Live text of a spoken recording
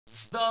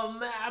The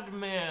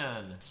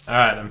Madman!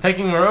 Alright, I'm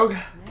picking Rogue.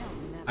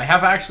 I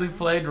have actually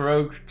played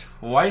Rogue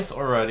twice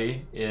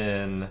already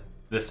in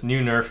this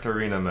new nerfed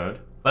arena mode,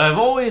 but I've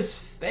always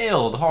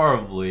failed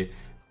horribly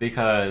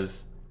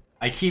because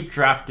I keep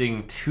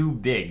drafting too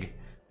big.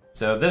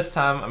 So this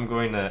time I'm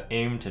going to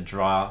aim to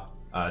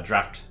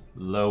draft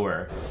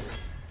lower.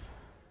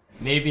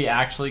 Maybe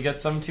actually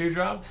get some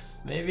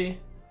 2-drops, maybe?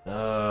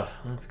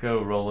 Let's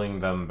go rolling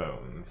them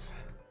bones.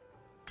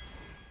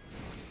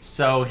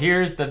 So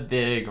here's the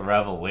big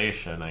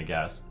revelation, I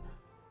guess.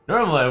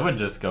 Normally I would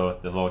just go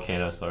with the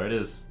Volcanosaur. It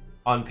is,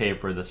 on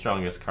paper, the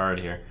strongest card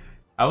here.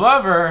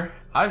 However,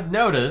 I've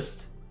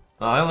noticed,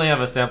 well, I only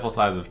have a sample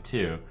size of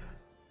 2,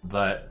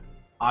 but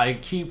I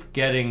keep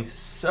getting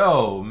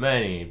so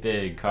many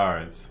big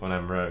cards when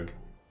I'm Rogue.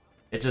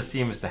 It just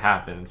seems to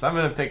happen. So I'm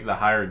going to pick the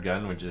higher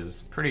gun, which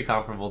is pretty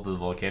comparable to the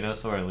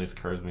Volcanosaur, at least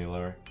curves me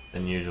lower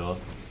than usual.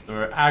 So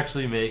we're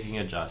actually making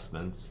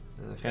adjustments.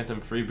 The Phantom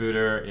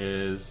Freebooter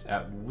is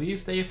at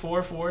least a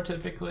 4/4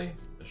 typically.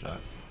 A shot.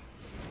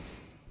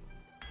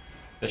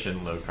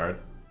 Efficient low card.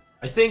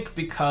 I think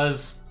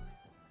because,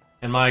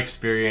 in my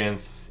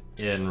experience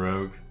in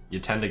Rogue, you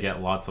tend to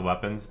get lots of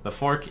weapons. The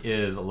fork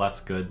is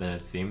less good than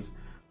it seems.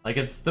 Like,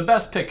 it's the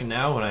best pick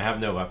now when I have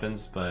no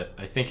weapons, but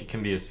I think it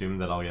can be assumed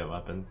that I'll get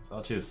weapons. So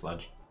I'll choose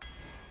Sledge.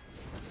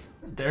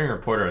 This Daring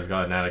Reporter has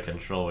gotten out of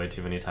control way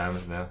too many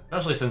times now.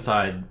 Especially since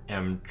I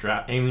am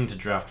aiming to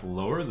draft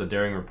lower, the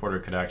Daring Reporter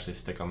could actually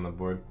stick on the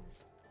board.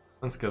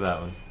 Let's go that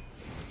one.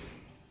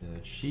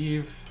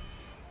 Achieve.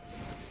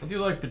 I do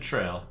like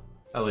Betrayal.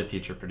 LA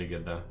Teacher pretty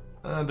good though.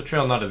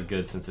 Betrayal not as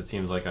good since it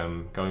seems like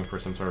I'm going for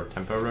some sort of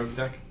tempo rogue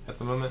deck at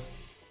the moment.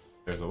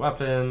 There's a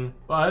weapon,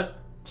 but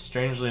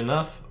strangely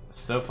enough,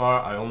 so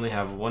far I only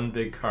have one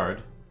big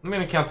card. I'm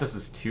gonna count this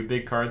as 2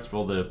 big cards.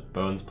 Roll the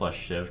Bones plus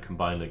Shiv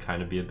combined to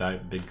kind of be a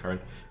big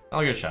card.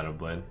 I'll get Shadow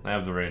Blade. I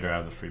have the Raider, I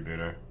have the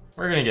Freebooter.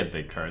 We're gonna get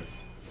big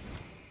cards.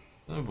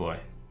 Oh boy.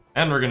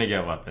 And we're gonna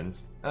get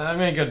weapons. I'm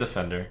gonna go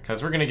Defender,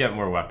 because we're gonna get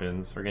more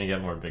weapons. We're gonna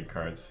get more big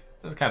cards.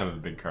 This is kind of a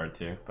big card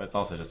too, but it's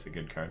also just a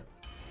good card.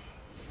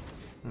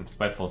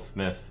 Spiteful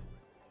Smith.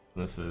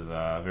 This is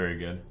very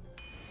good.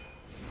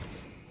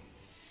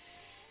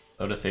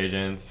 Lotus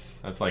Agents.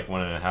 That's like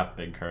 1.5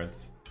 big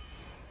cards.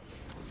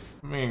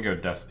 I'm gonna go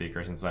Death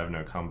Speaker since I have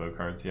no combo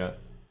cards yet.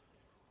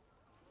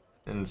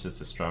 And it's just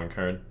a strong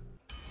card.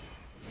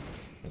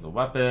 There's a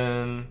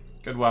weapon.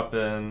 Good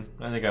weapon.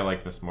 I think I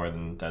like this more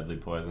than Deadly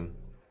Poison.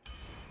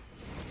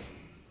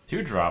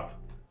 2-drop.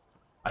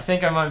 I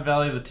think I might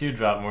value the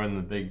 2-drop more than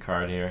the big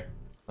card here.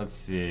 Let's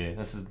see.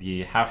 This is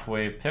the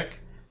halfway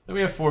pick. So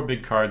we have 4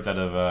 big cards out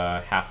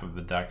of half of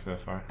the deck so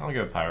far. I'll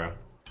go Pyro.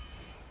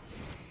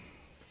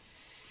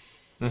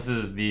 This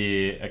is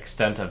the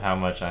extent of how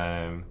much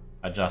I'm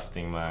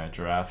adjusting my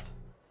draft.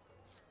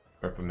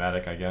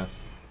 Burpomatic, I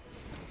guess.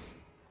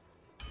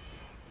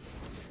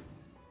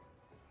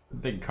 The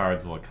big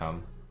cards will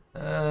come.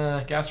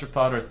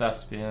 Gastropod or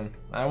Thespian.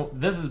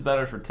 This is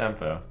better for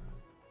tempo.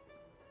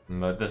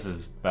 But this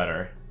is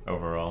better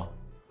overall.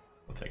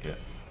 I'll take it.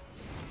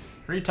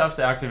 Pretty tough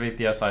to activate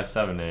the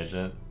SI7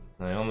 agent.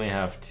 I only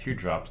have 2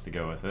 drops to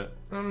go with it.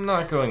 I'm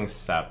not going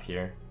Sap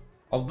here.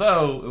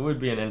 Although, it would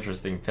be an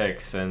interesting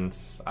pick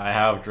since I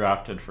have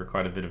drafted for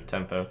quite a bit of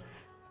tempo.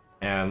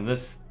 And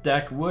this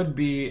deck would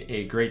be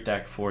a great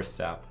deck for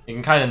Sap. You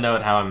can kind of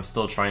note how I'm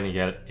still trying to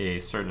get a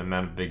certain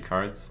amount of big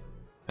cards.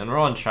 And we're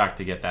on track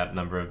to get that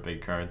number of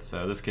big cards,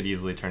 so this could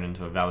easily turn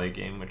into a value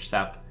game, which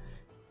Sap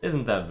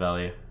isn't that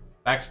value.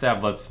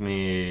 Backstab lets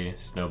me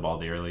snowball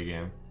the early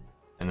game.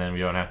 And then we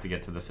don't have to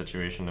get to the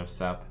situation of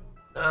Sap.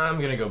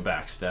 I'm gonna go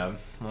Backstab.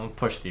 I'll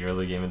push the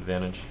early game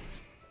advantage.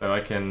 So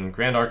I can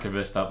Grand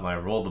Archivist up my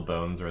Roll the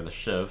Bones or the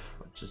Shiv,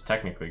 which is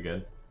technically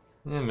good.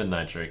 And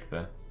Midnight Drake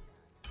though.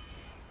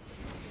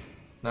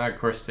 Now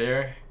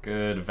Corsair,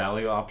 good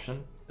value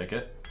option. Pick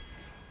it.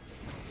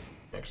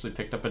 Actually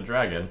picked up a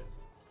Dragon.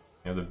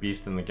 You have the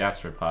Beast and the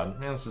Gastropod.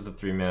 Man, it's just a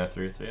 3-mana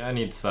 3/3. I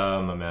need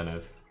some amount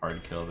of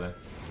hard kill there.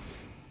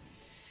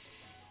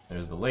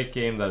 There's the late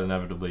game that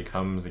inevitably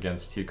comes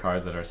against 2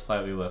 cards that are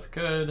slightly less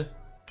good.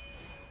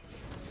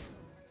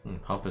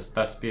 Pompous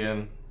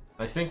Thespian.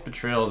 I think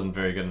Betrayal isn't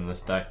very good in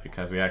this deck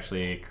because we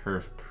actually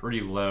curve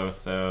pretty low,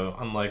 so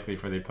unlikely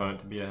for the opponent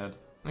to be ahead.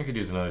 I could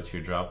use another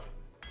 2-drop.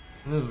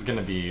 And this is going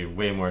to be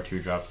way more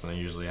 2-drops than I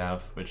usually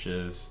have, which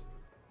is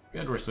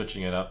good. We're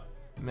switching it up.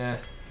 Meh.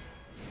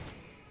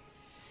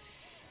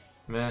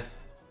 Meh.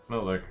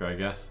 No lurker, I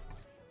guess.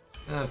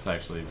 That's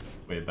actually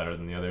way better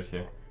than the other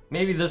 2.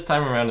 Maybe this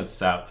time around it's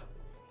Sap.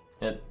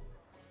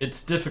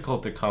 It's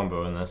difficult to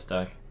combo in this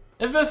deck.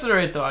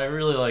 Eviscerate though, I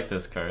really like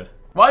this card.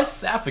 Why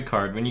Sap a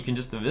card when you can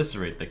just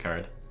eviscerate the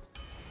card?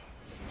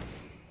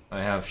 I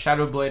have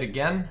Shadow Blade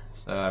again,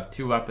 so I have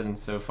 2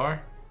 weapons so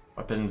far.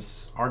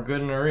 Weapons are good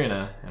in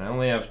Arena, and I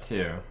only have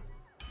 2.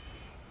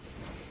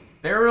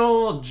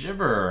 Feral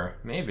Gibberer,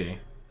 maybe.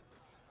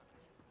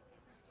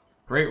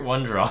 Great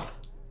 1-drop.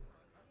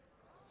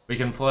 We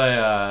can play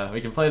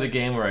the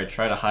game where I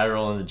try to high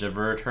roll in the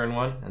Gibberer turn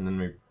 1, and then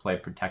we play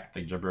Protect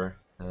the Gibberer.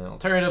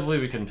 Alternatively,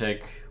 we can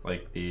pick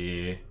like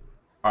the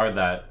card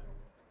that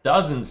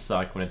doesn't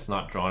suck when it's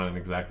not drawn in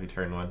exactly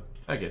turn 1.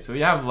 Okay, so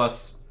we have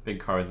less big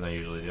cards than I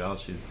usually do. I'll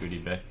choose Booty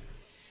Bay.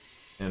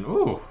 And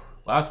ooh,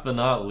 last but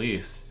not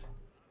least,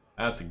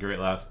 that's a great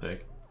last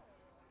pick.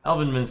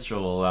 Elven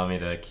Minstrel will allow me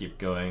to keep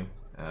going,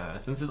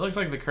 since it looks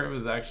like the curve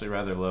is actually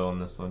rather low on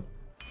this one.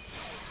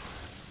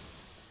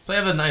 So I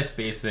have a nice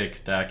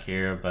basic deck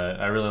here, but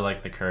I really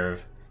like the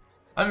curve.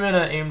 I'm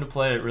gonna aim to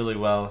play it really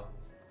well,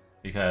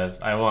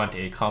 because I want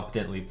a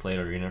competently played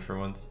arena for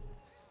once.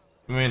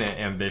 I'm gonna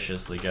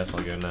ambitiously guess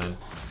I'll go 9.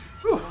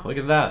 Whew, look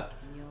at that.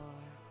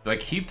 Do I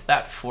keep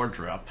that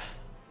 4-drop?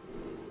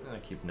 I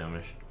keep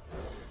Gnomish.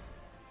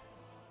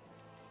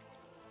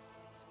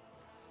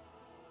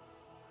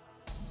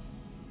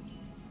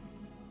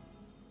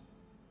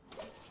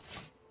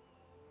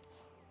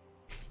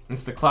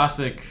 It's the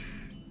classic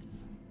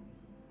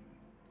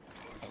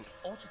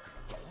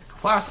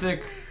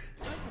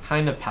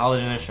kind of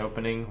paladinish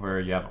opening where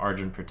you have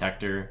Argent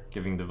Protector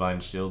giving Divine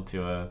Shield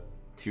to a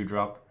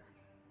 2-drop,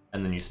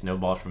 and then you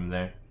snowball from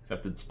there.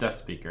 Except it's Death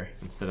Speaker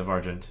instead of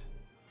Argent.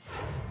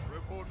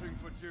 Reporting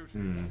for duty.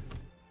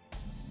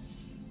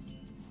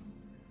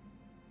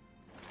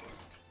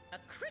 A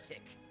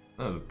critic.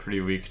 That was a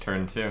pretty weak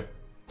turn too.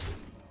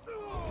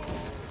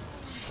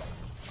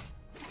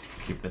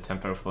 Keep the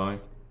tempo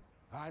flowing.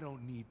 I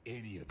don't need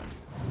any of you.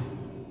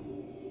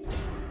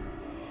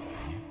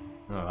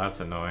 Oh, that's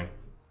annoying.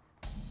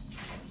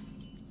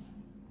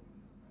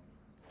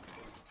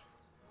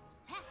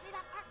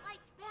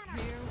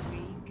 Here we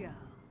go.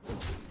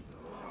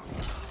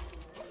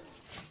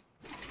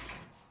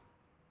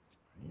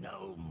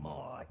 No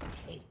more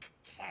take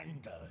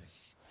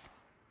candles.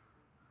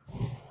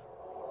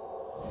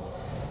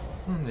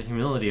 The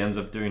humility ends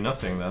up doing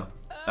nothing though.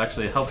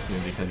 Actually, it helps me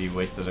because he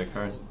wasted a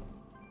card.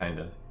 Kind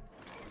of.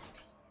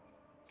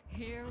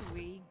 Here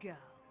we go.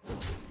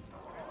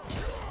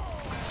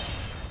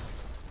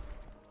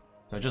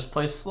 So just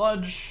play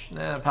Sludge?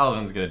 Nah,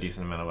 Paladins get a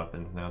decent amount of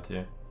weapons now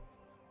too.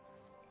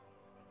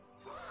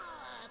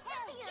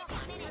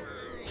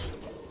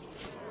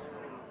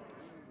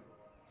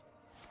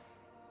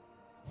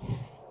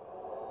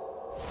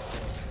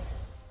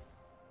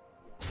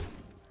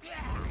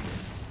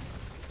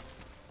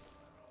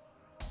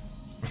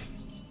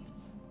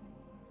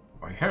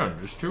 My hand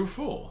is too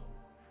full.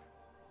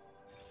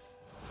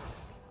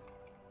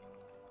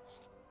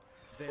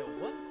 There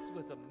once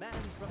was a man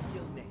from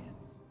Gilneas.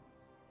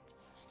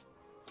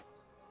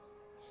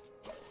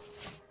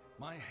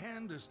 My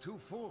hand is too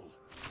full.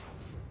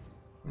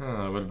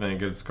 Oh, that would have been a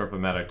good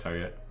Scorpomatic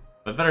target.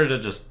 But better to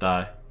just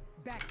die.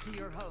 Back to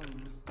your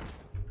homes.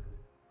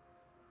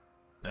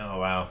 Oh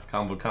wow,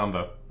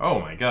 combo. Oh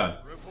my god.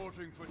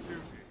 Reporting for duty.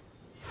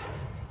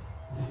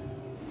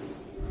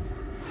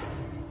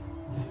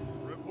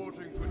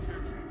 Reporting for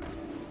duty.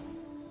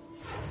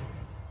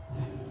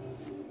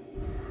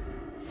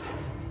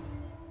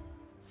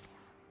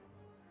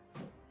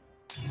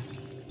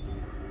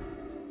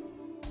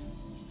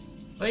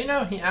 But you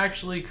know, he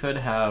actually could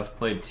have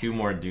played 2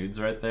 more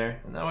dudes right there,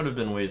 and that would have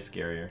been way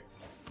scarier.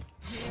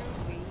 Here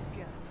we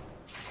go.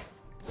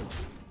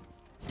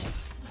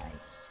 I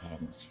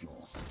sense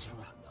your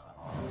struggle.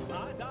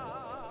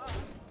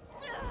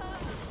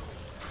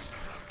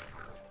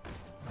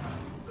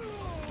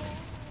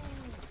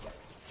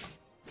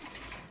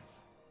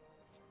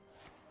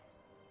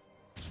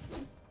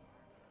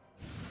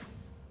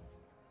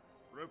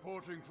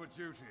 Reporting for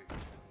duty.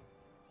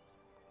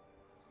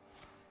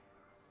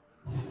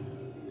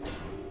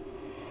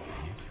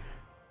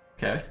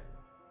 Okay.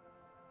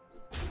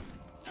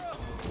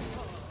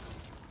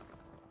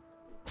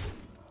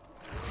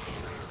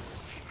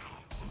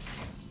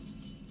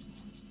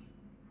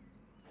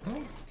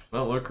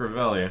 Well, look,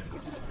 Revelia.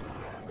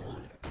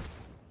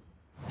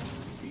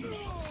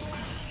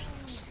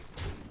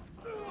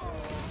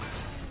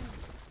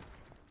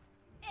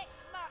 X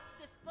marks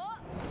the spot.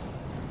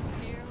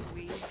 Here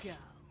we go.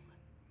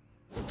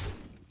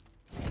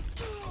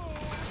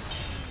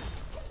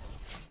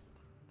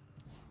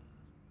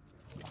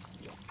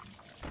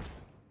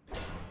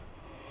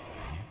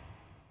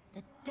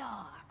 The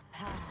dark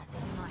path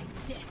is my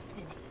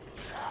destiny.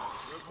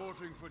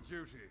 Reporting for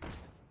duty.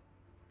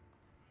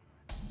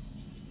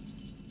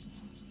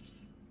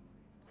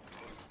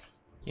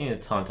 Getting a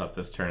taunt up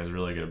this turn is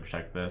really going to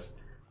protect this.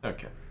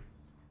 Okay.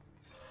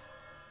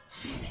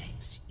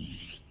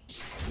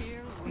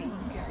 Here we go.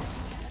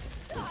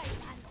 I'll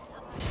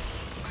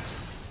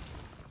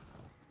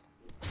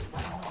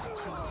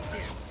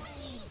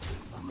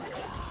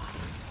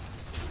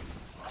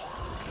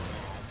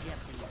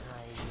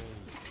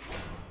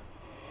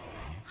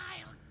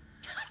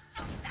cut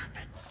some down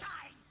to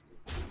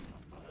size.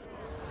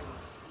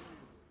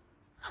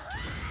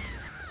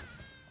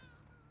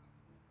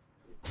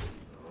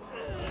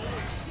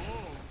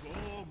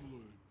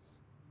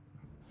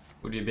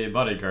 Booty Bay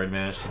Bodyguard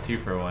managed to 2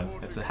 for 1.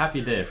 It's a happy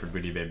day for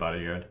Booty Bay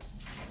Bodyguard.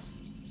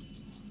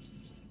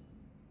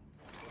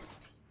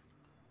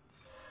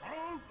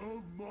 Out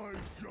of my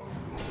jungle.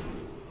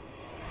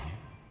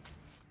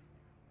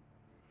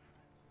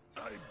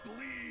 I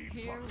bleed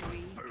Here for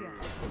we food. go.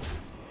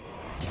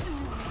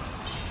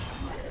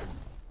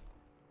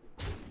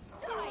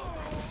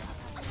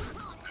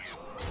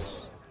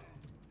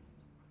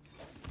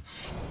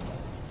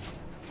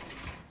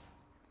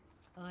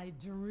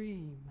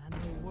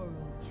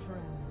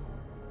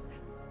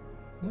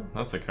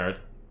 That's a card.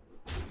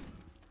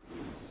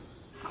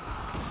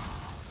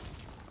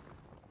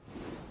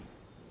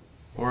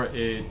 Or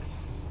 8,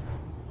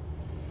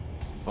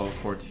 12,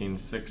 14,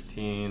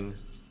 16.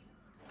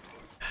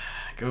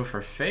 Go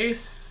for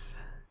face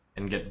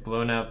and get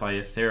blown out by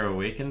Ysera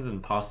Awakens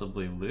and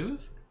possibly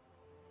lose?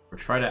 Or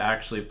try to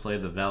actually play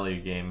the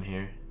value game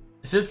here.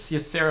 If it's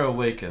Ysera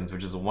Awakens,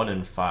 which is a 1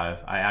 in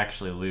 5, I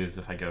actually lose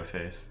if I go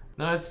face.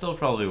 No, I'd still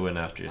probably win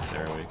after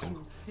Ysera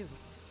Awakens. Feel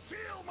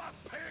my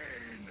pain!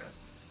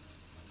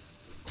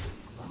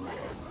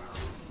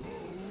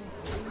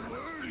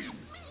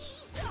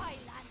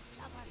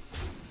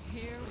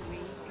 Here we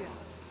go.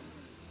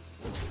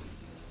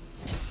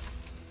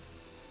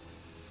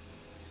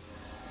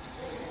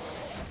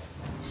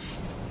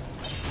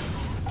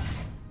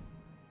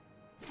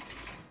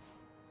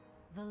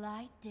 The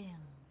light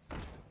dims,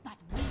 but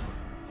we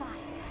fight.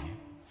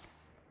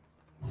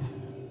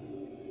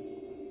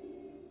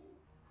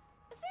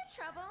 Is there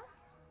trouble?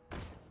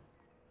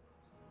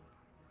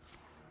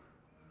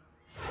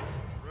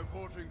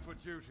 Reporting for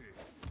duty.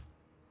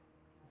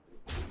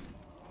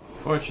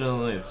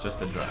 Fortunately, it's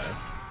just a drive.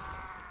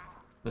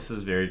 This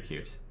is very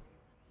cute.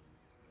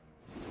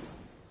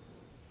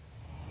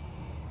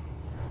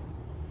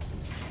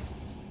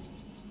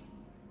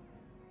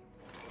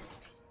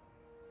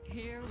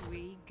 Here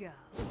we go.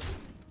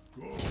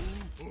 Go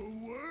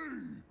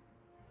away!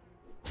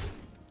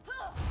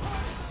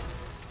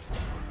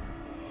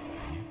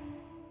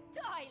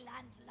 Die,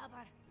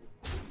 landlubber.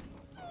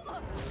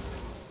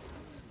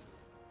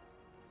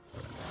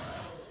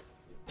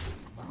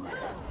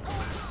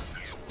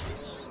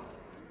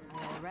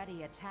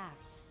 Already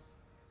attacked.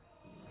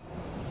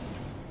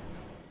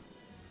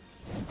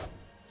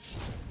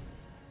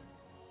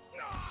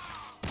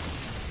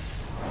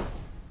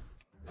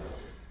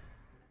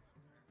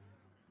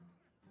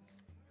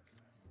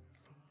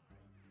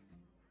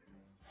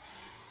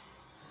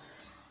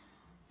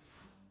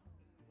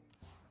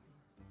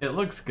 It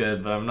looks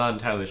good, but I'm not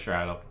entirely sure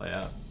how it'll play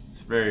out.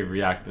 It's very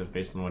reactive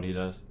based on what he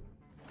does.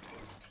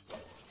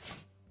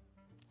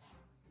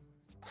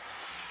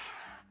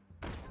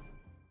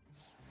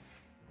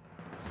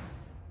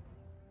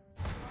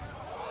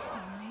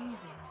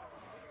 Amazing.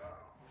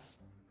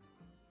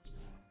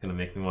 Gonna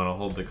make me want to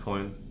hold the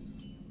coin.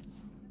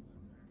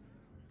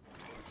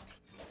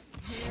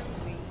 Here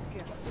we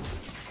go.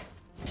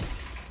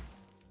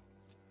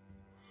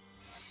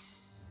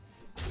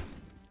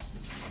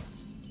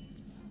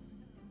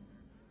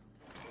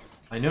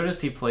 I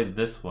noticed he played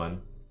this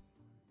one.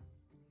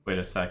 Wait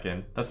a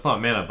second. That's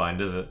not Mana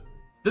Bind, is it?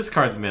 This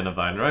card's Mana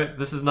Bind, right?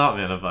 This is not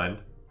Mana Bind.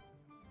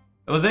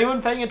 Was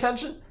anyone paying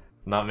attention?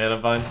 It's not Mana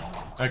Bind?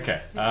 Okay,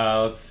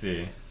 let's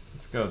see.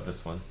 Let's go with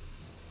this one.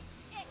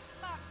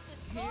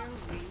 Here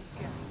we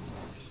go.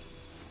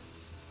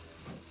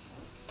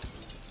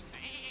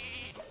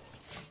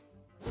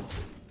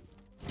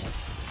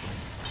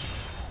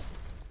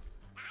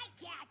 I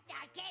cast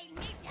arcane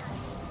missiles.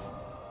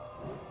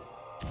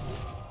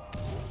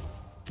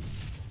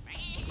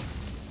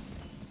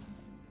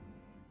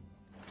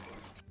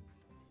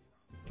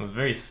 It was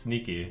very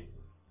sneaky.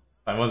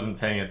 If I wasn't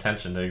paying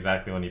attention to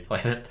exactly when he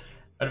played it,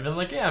 I'd have been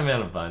like, yeah,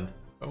 Mana Bind.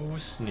 Oh,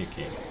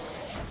 sneaky.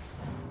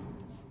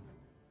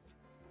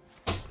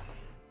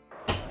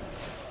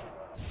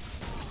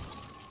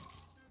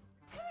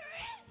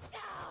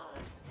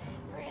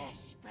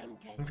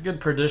 It's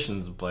good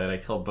Perdition's Blade. I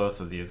kill both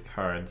of these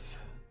cards.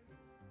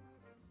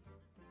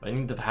 I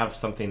need to have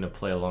something to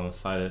play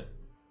alongside it.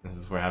 This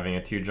is where having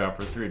a 2-drop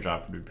or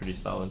 3-drop would be pretty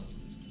solid.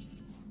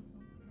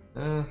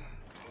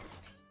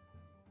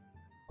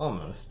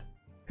 Almost.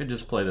 Could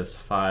just play this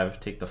 5,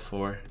 take the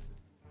 4.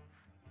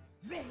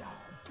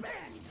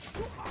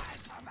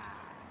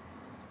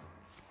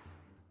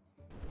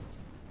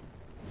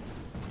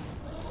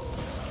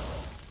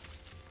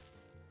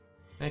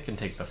 I can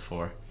take the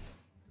 4.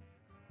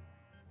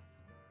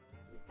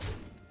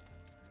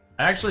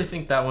 I actually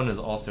think that one is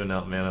also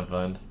not Mana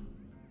Bind.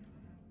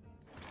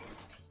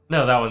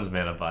 No, that one's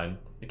Mana Bind.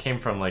 It came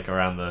from like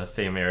around the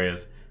same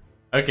areas.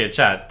 Okay,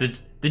 chat,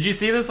 did you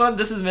see this one?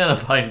 This is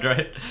Mana Bind,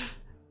 right?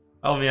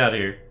 Help me out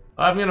here.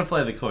 I'm gonna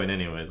play the coin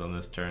anyways on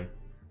this turn.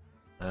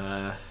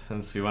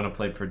 Since we want to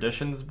play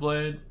Perdition's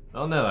Blade.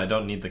 Oh no, I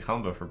don't need the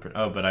combo for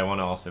oh, but I want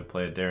to also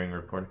play a Daring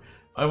Reporter.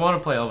 I want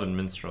to play Elven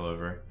Minstrel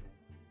over.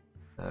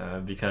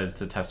 Because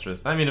to test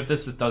risk. I mean, if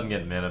this just doesn't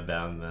get mana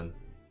bound, then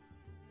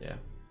yeah.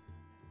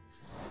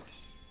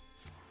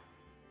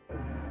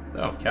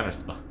 Oh,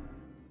 counterspell.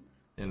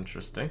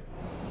 Interesting.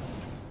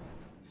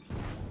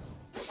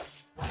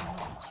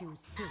 Choose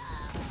soon.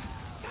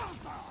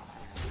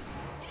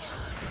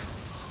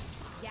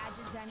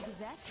 Gadgets and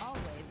Gazette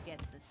always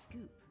gets the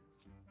scoop.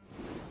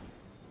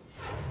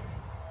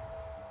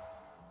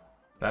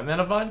 Is that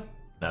Mana Bind?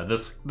 No,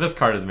 this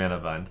card is Mana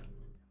Bind.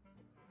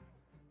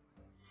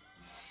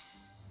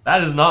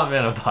 That is not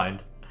Mana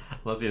Bind.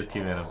 Unless he has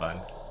 2 Mana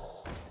Binds.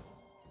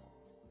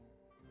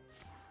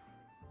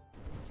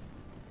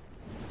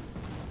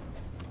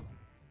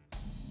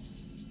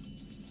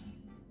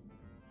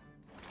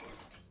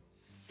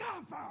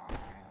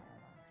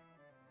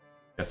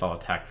 Guess I'll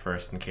attack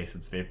first in case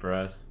it's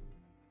VALEERA'S.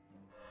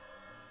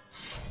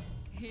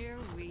 Here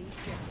we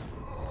go.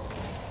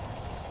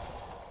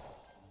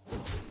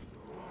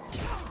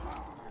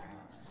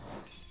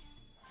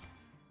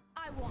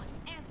 I want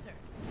answers.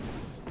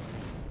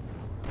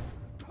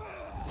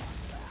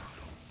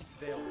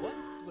 There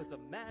once was a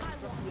man I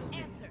from want Gil'dan.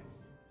 answers.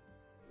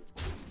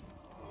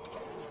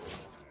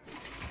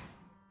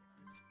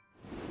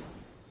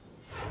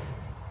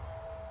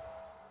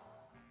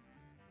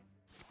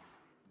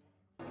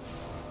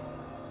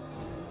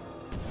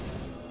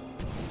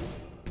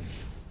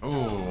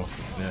 Ooh,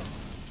 missed.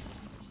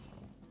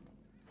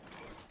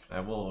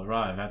 That will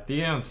arrive at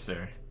the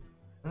answer.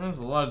 That's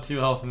a lot of 2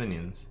 health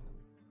minions.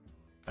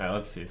 Alright,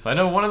 let's see. So I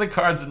know one of the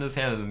cards in his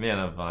hand is a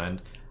Mana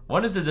Bind.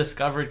 One is the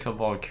Discovered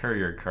Kobold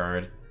Courier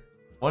card.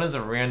 One is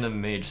a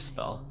random mage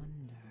spell.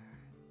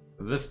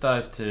 This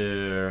dies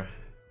to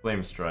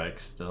Flame Strike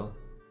still.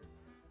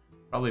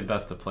 Probably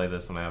best to play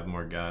this when I have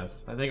more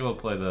guys. I think we'll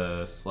play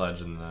the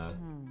Sledge and the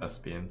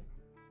Thespian.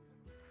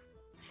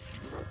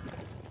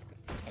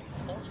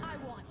 I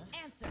want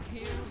answers.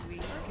 Here we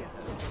go.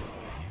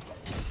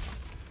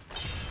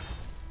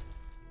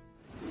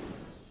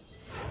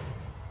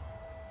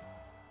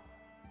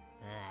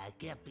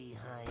 Get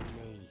behind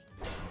me.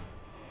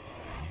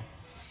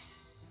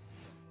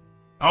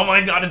 Oh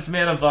my god, it's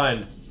Mana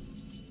Bind!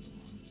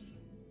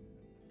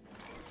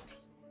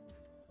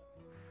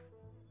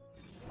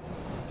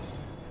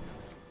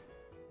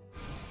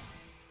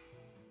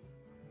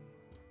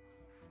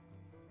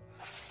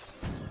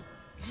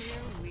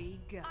 Here we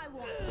go. I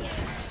want answers.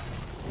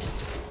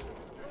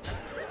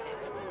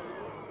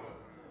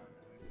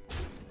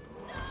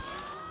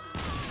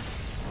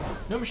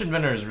 Gnomish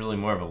Inventor is really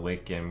more of a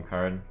late game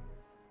card.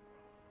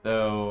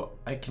 Though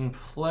I can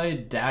play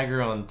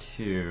Dagger on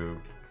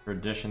 2,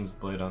 Perdition's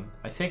Blade on.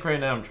 I think right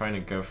now I'm trying to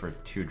go for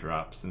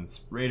 2-drop.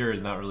 Since Raider is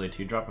not really a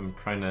 2-drop, I'm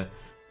trying to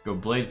go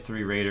Blade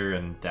 3 Raider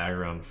and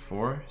Dagger on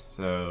 4,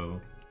 so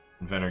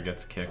Inventor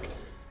gets kicked.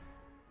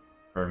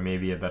 Or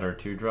maybe a better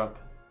 2-drop.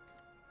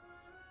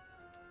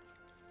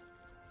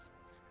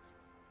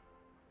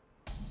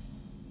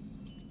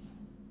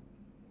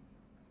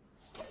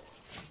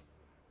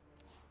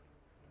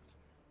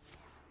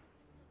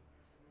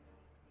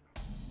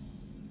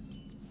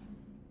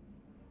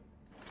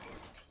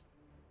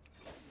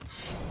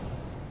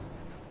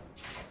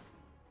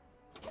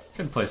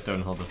 Could play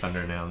Stonehill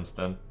Defender now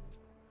instead.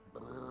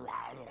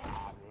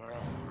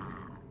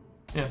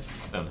 Yeah,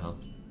 Stonehill.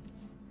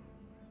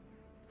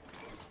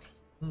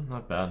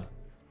 Not bad.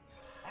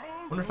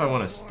 Wonder if I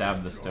want to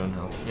stab the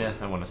Stonehill. Yeah,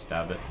 I want to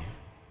stab it.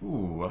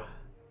 Ooh.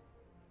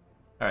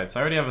 Alright, so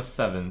I already have a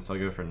 7, so I'll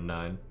go for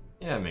 9.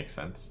 Yeah, it makes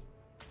sense.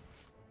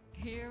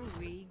 Here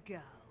we go.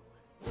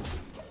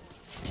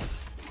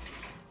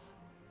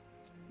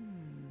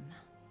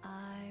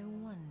 I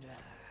wonder.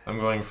 I'm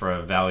going for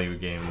a value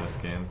game this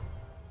game.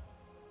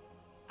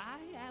 I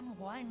am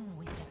one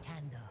with the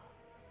candle.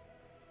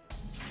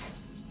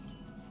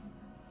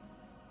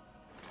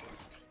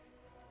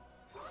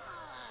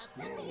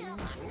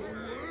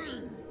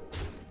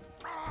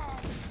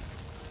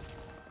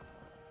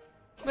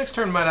 Next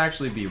turn might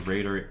actually be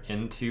Raider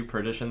into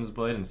Perdition's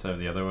Blade instead of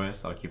the other way,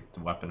 so I'll keep the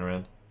weapon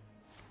around.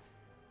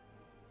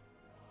 Here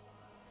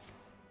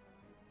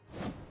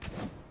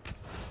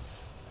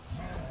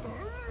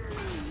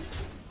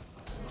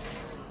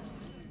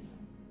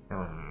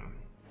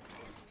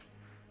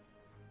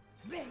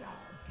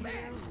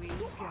we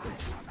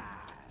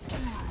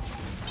go.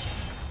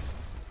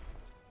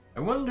 I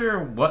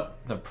wonder what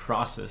the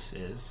process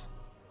is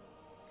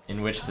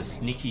in which the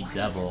Sneaky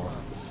Devil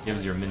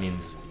gives your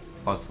minions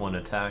 +1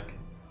 attack.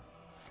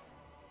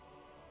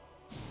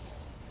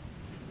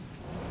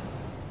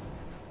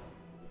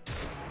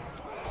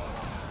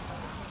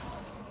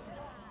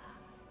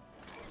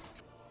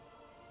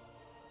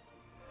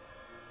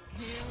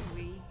 Here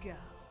we go.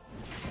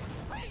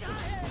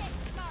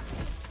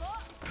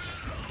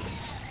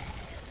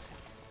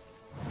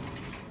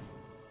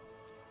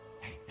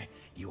 Hey,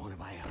 you want to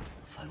buy a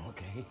funnel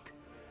cake?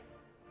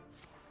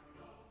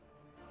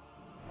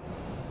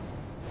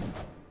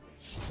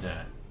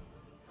 Yeah.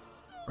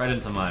 Right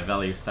into my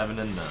value 7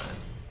 and 9.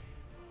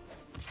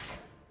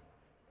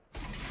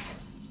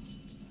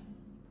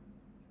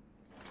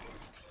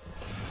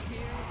 Here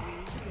we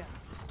go.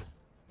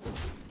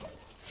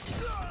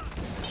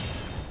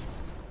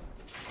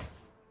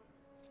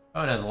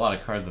 Oh, it has a lot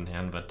of cards in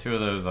hand, but 2 of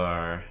those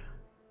are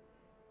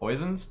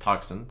poisons,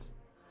 toxins.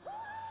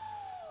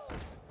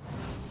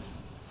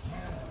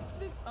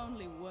 This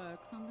only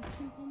works on the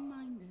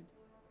simple-minded.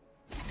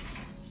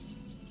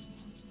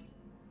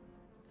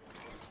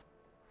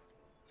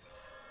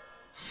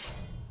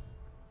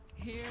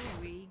 Here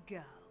we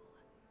go.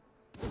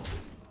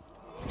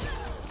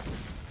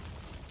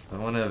 I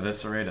want to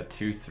eviscerate a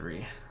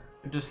 2/3.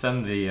 Just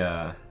send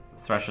the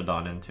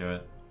Threshodon into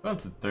it. Well,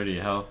 it's at 30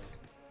 health.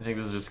 I think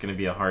this is just going to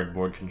be a hard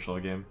board control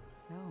game.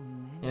 So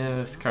many. Yeah,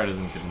 this card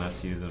isn't good enough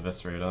to use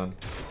Eviscerate on.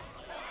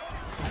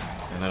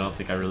 And I don't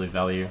think I really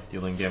value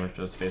dealing damage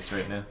to his face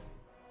right now.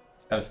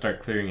 Gotta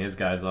start clearing his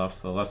guys off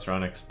so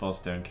Lesronic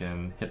Spellstone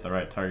can hit the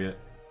right target.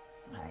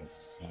 I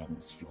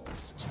sense your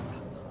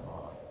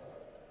struggle.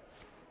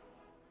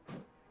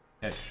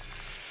 Yikes.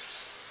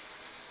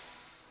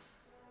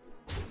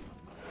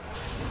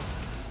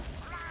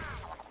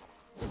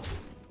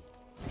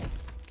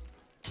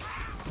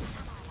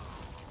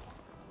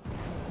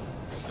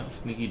 Oh,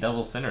 sneaky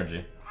double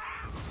synergy.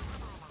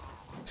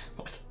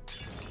 What?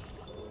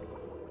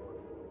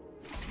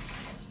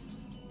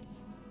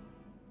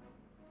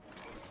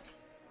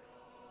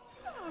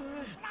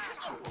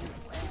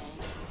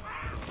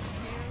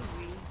 Here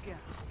we go.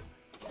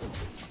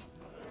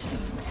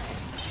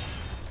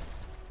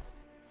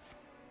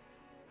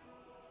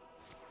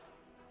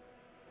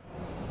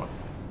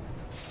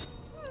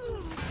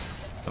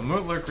 The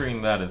moat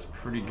lurkering that is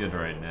pretty good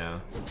right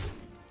now.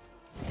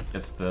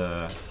 Gets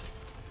the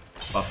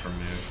buff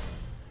removed.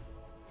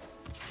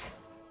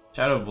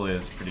 Shadow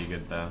Blade is pretty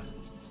good though.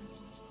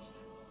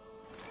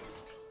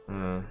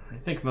 I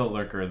think Moat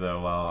Lurker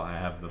though, while I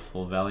have the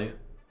full value.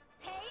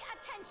 Pay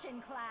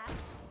attention, class.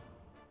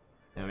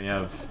 And we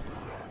have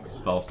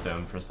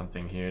Spellstone for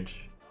something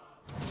huge.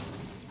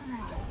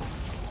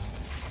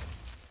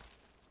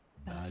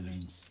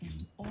 Balance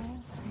in all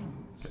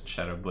things. Good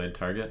Shadow Blade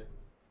target.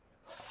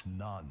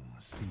 None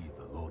see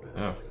the lotus.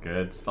 Oh,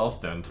 good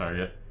Spellstone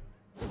target.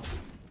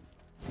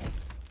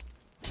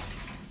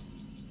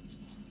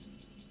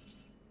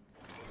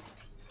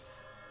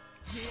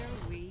 Here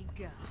we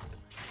go.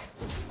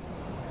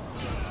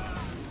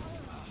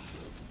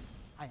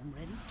 I am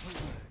ready to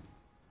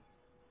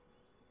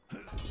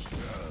learn.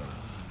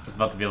 It's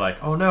about to be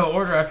like, oh no,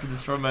 Order, I have to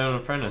destroy my own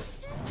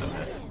apprentice.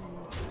 Okay.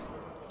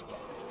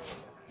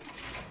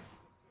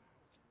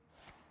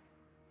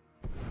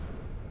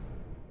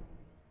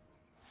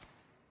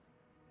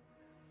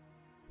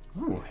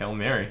 Ooh, Hail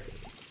Mary.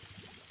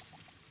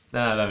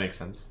 Nah, that makes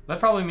sense. That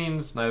probably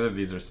means neither of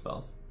these are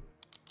spells.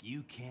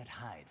 You can't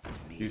hide from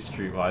me. Two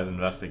streetwise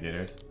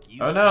investigators.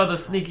 Oh no, the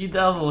sneaky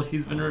devil!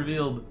 He's been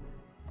revealed.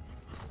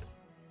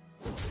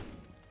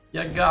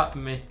 You got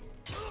me.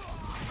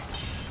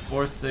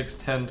 4, 6,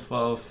 10,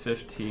 12,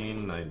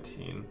 15,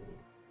 19.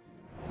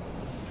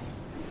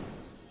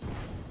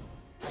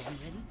 Are you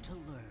ready to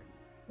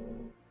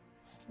learn?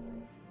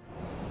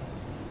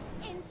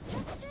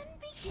 Instruction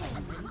begin.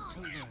 Ready to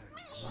learn.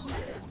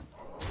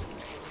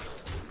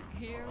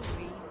 Here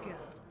we go.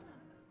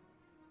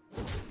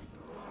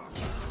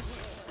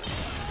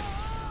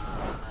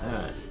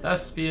 Alright,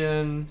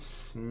 Thespian,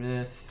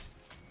 Smith.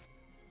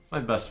 My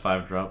best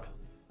 5-drop.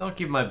 I'll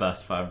keep my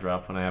best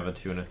 5-drop when I have a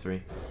 2 and a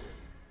 3.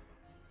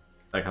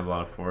 That has a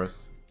lot of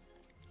force.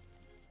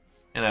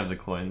 And I have the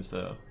coin,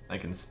 so I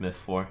can Smith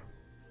 4.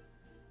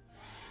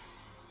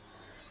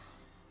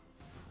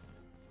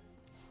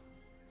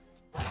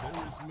 There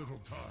is little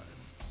time.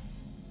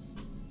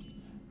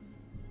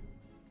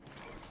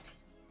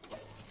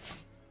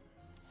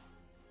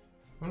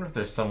 I wonder if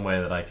there's some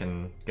way that I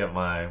can get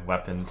my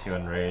weapon to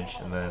enrage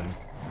and then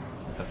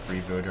get the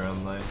freebooter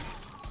online.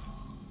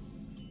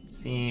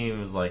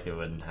 Seems like it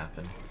wouldn't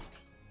happen.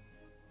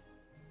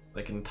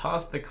 I can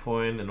toss the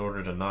coin in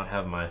order to not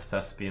have my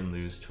Thespian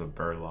lose to a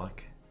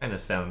Burlock. Kinda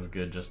sounds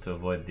good just to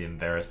avoid the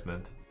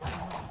embarrassment.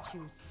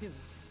 Choose soon.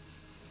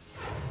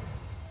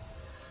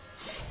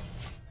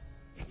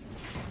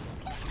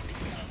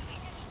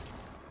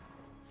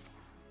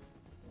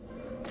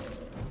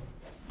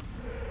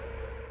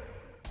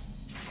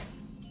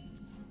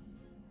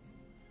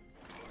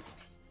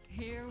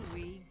 Here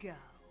we go.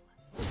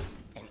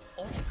 An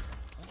order.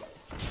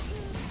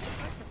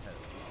 I suppose.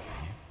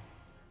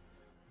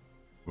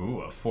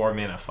 Ooh, a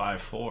 4-mana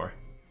 5/4.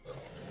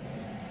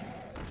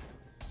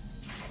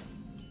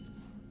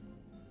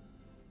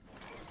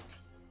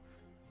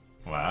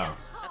 Wow.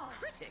 A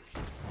critic. I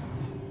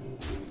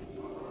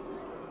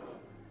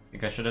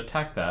think I should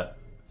attack that,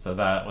 so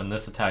that when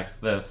this attacks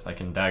this, I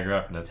can dagger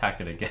up and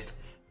attack it again.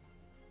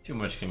 Too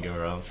much can go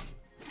wrong.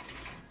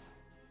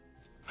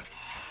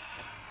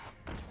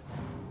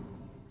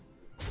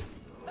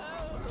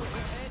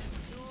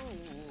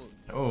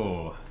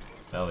 Oh,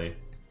 belly.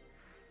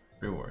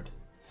 Reward.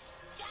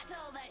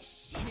 Settle the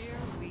shit. Here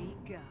we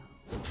go.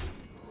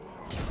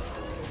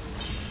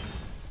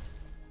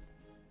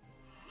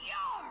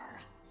 Yar.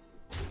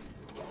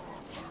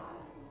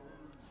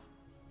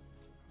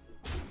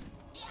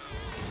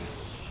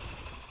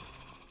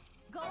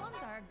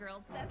 Golems are a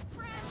girl's best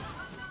friend.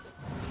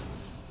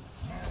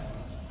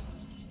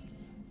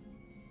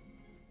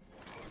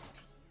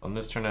 On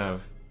this turn I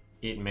have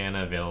 8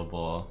 mana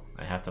available.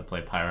 I have to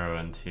play Pyro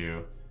and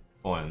 2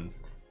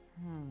 coins.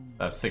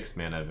 I have 6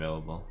 mana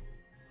available.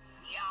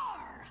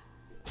 Yar.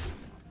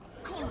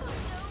 Cool. No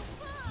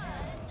fun.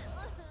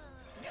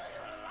 Do you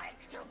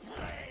like to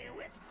play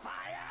with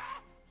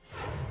fire?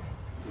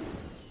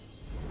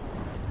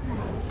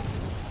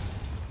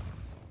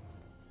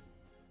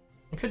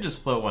 I could just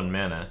float 1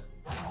 mana.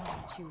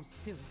 Choose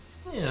soon.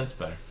 Yeah, that's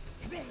better.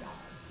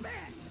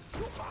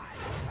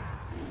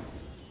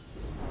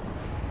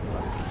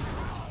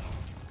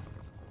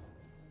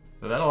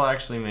 So that'll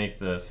actually make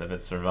this, if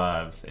it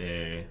survives,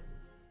 a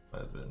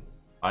What is it?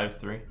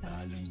 5-3?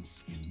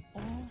 Balance in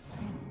all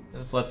things.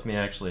 This lets me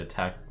actually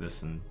attack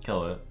this and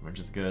kill it, which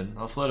is good.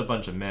 I'll float a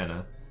bunch of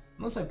mana.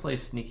 Unless I play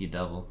Sneaky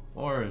Devil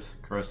or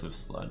Corrosive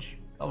Sludge.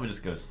 Probably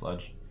just go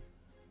Sludge.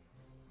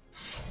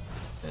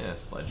 Yeah,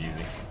 Sludge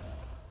easy.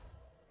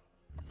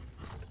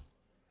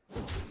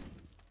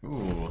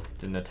 Ooh,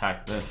 didn't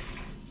attack this.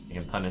 You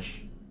can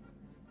punish.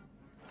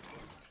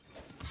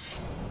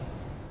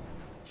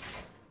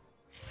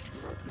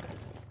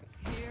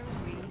 Here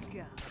we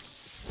go.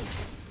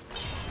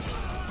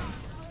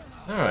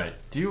 Alright,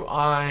 do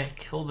I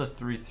kill the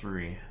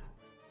 3-3?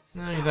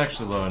 No, he's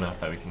actually low enough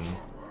that we can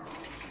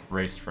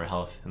race for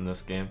health in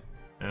this game.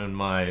 And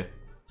my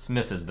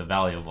Smith is the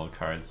valuable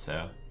card,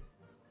 so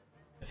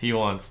if he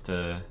wants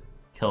to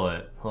kill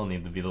it, he'll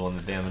need to be the one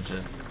to damage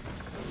it.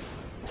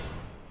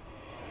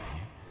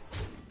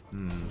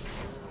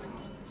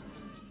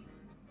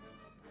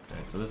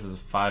 Alright, so this is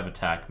 5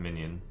 attack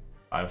minion.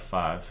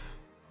 5-5.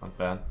 Not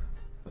bad.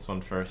 This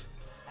one first.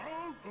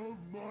 Out of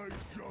my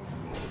jungle!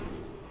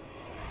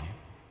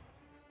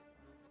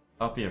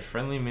 Copy a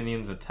friendly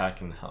minion's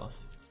attack and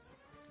health.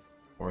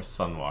 Or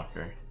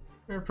Sunwalker.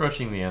 We're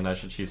approaching the end, I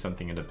should choose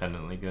something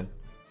independently good.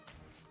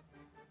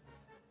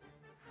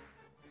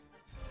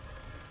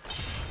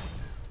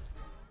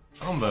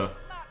 Combo.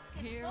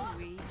 Here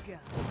we go.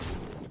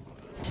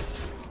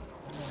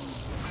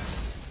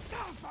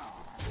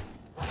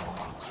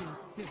 Too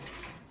soon.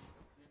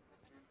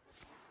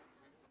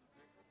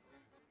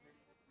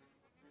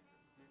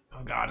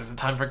 Oh god, is it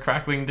time for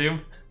Crackling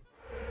Doom?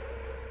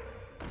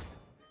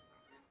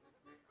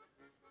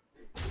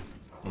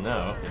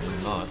 No, it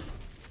is not.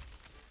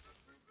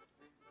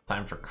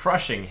 Time for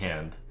Crushing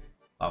Hand.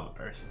 Lava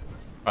Burst.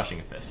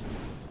 Crushing Fist.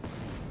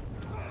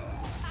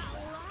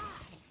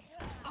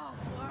 A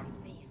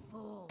worthy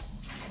fool.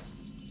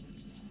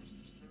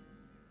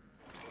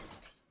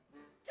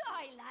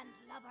 Die,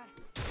 landlubber.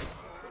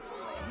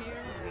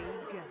 Here we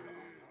go.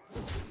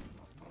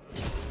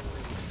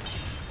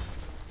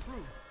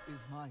 Truth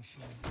is my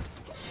shame.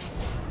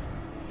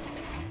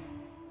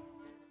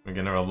 We're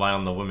gonna rely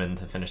on the women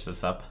to finish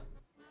this up.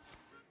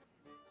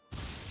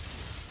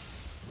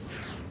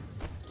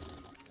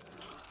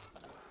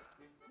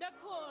 The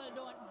cold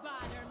don't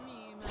bother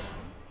me, man.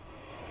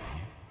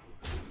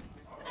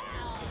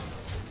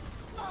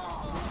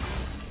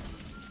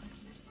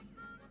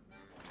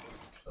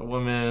 The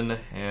woman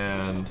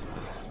and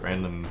this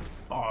random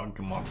bog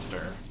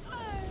monster.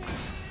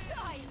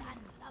 Die,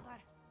 landlubber.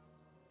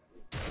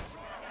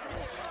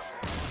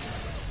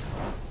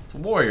 It's a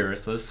warrior,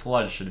 so this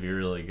sludge should be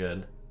really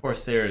good. Poor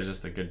Sarah is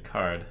just a good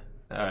card.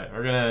 Alright,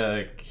 we're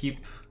gonna keep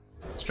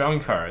strong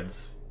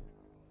cards.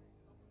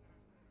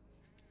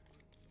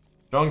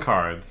 Strong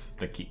cards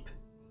to keep.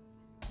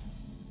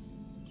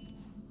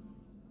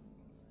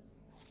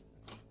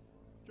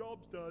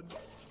 Job's done.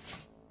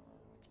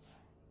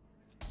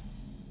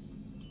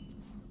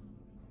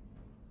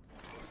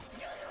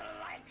 You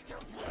like to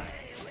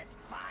play with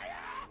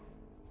fire?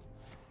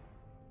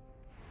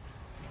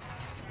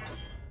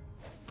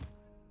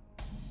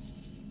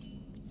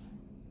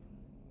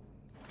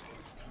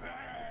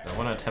 I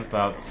want to temp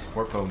out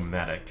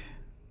Scorpomatic.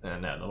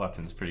 No, the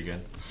weapon's pretty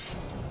good.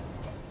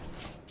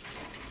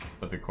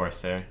 With the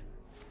Corsair.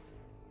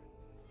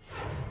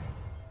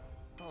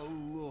 How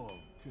long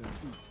can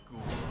this go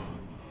on?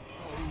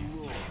 How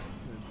long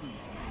can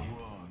this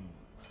go on?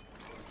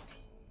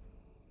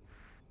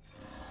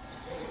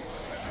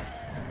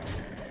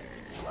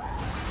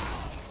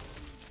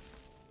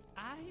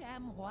 I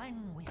am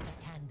one with the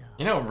candle.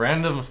 You know,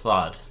 random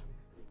thought.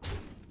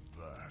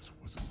 That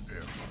was an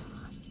error.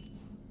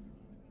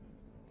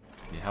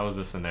 Let's see, how is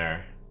this an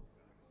error?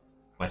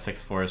 My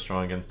 6-4 is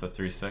strong against the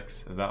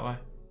 3-6, is that why?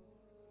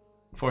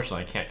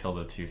 Unfortunately, I can't kill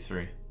the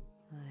 2-3.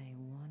 I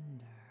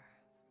wonder.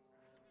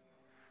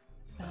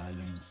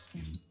 Balance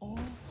in all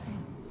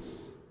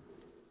things.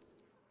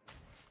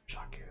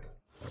 Shaku.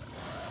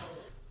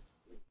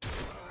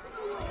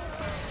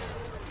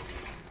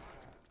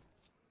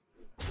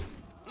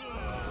 We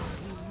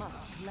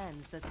must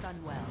cleanse the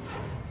Sunwell.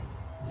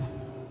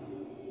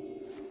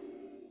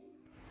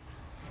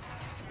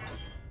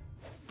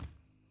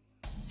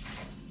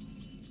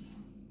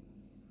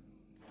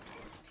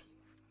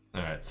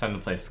 Alright, it's time to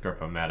play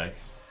Scorpomatic.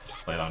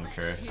 Play it on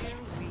curve. Here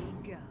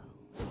we go.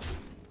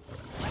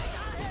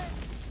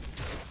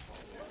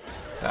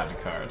 Sad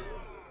card.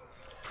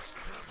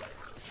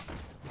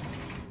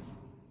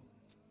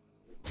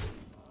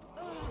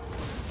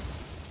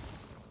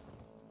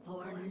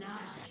 For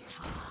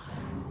Nazata.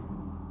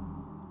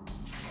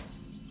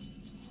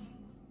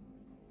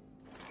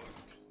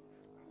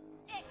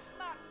 X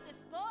marks the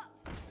spot.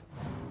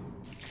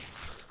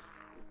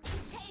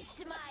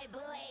 Taste my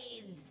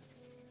blades.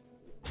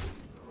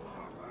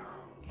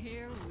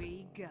 Here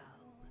we go.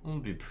 I'm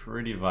gonna be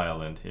pretty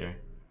violent here.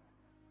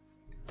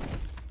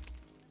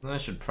 I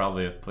should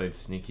probably have played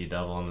Sneaky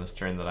Devil on this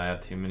turn that I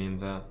had 2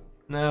 minions out.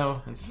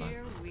 No, it's fine.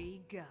 Here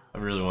we go. I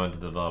really wanted to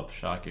develop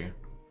Shaku.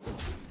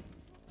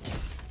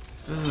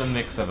 This is a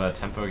mix of a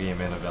tempo game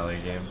and a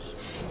value game.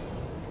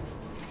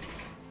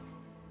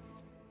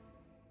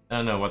 I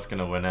don't know what's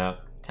gonna win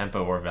out,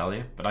 tempo or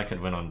value, but I could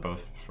win on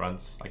both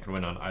fronts. I could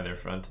win on either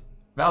front.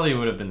 Value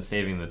would have been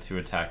saving the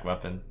 2-attack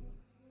weapon.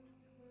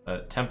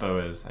 But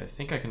tempo is, I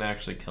think I can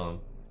actually kill him.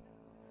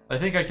 I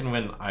think I can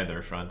win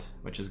either front,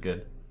 which is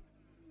good.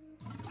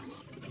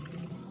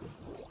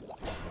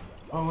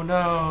 Oh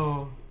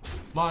no!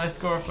 My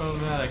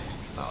Scorpio-matic!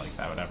 Not like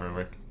that would ever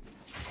work.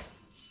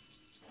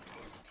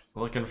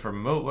 Looking for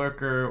Moat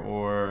Lurker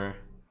or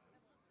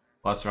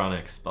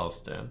VALEERA'S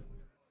Spellstone.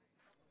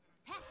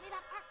 Pass me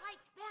that arc light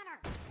spanner.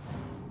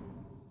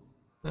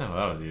 Oh,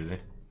 that was easy.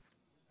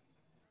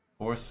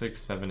 4,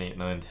 6, 7, 8,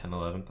 9, 10,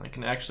 11. I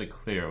can actually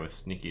clear with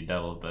Sneaky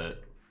Devil,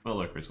 but Moat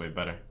Lurker's way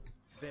better.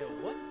 There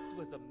once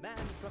was a man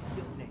from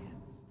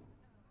Gilneas.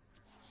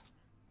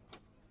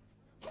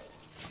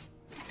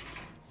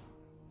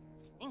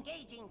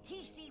 Engaging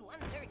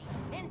TC-130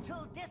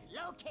 mental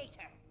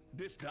dislocator.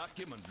 This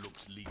document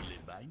looks legally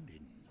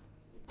binding.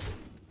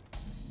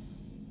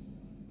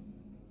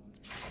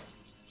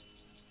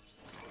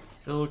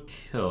 Still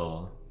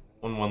kill.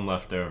 1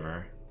 left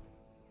over.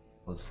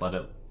 Let's let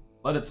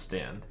it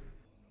stand.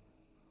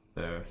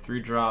 So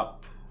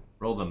 3-drop,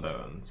 roll them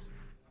bones.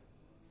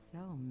 So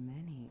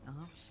many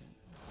options.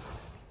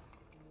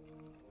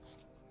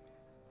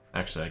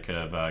 Actually, I could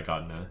have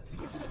gotten a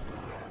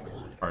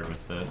card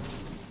with this.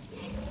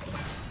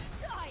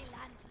 Die,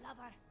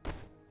 landlubber.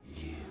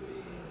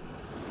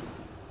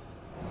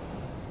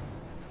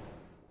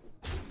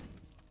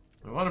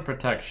 We want to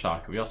protect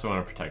Shock. We also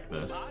want to protect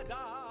this.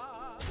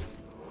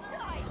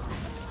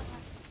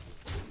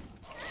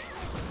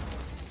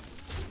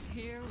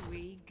 Here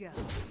we go.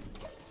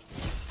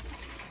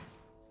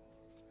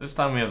 This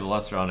time we have the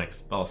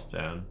VALEERA'S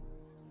Spellstone,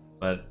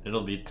 but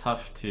it'll be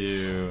tough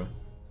to...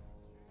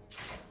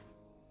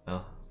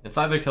 Well, it's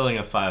either killing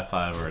a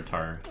 5/5 or a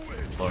Tar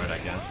Lord, I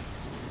guess.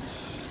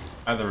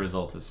 Either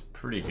result is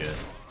pretty good.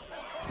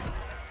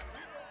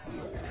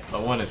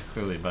 But one is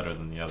clearly better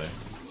than the other.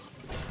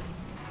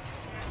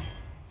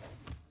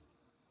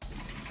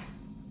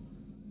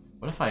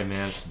 What if I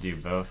managed to do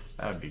both?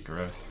 That would be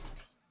gross.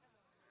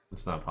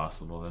 It's not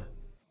possible though.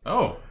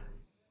 Oh!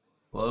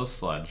 Low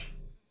Sludge.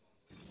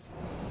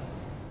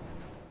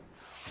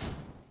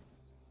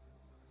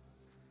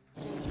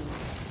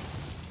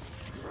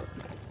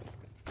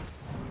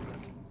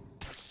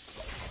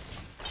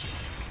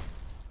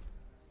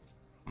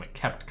 My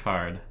kept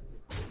card.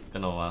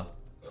 Been a while.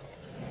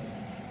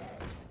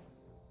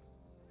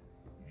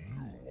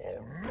 You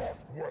are not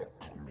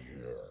welcome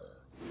here.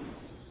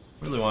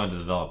 Really wanted to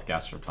develop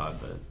Gastropod,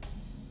 but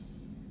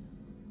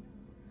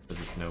there's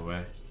just no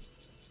way.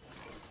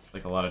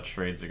 Like a lot of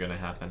trades are gonna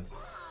happen.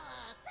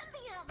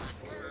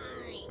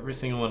 Every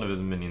single one of his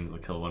minions will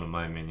kill one of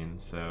my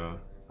minions, so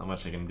not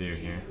much I can do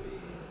here.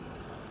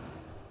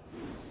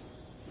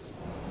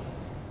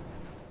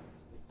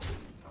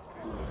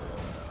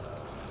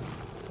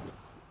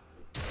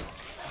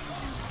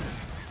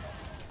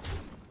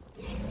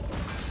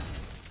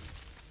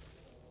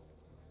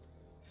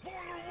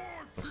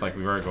 Looks like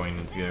we were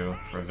going to go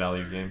for a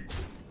value game.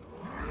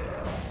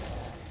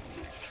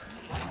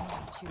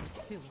 Choose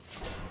soon.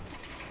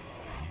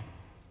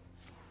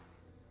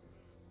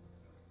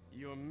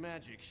 Your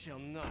magic shall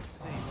not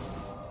save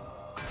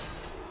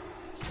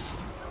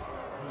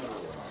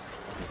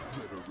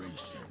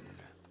Obliteration.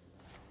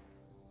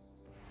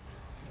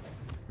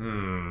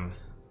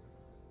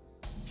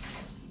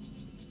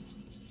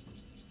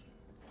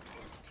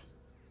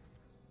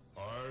 I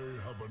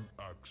have an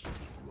axe to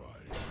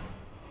grind.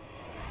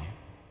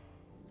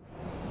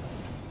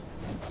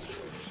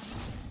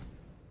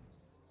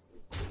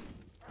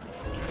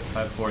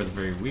 5/4 is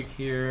very weak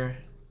here.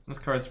 This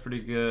card's pretty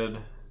good.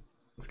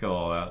 Let's go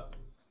all out.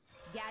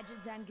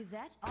 Gadgets and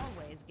Gazette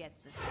always gets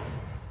the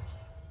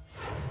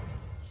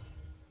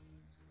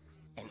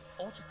An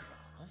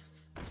autograph?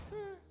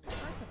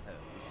 I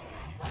suppose.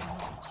 same.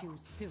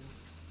 Choose soon.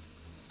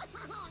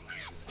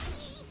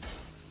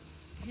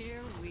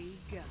 Here we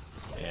go.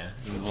 Yeah,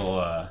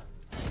 we'll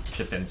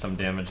chip in some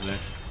damage there.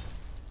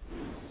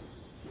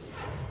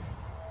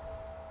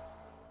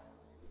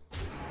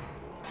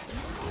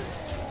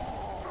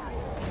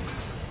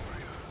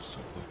 Of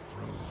the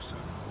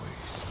frozen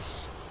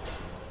wastes.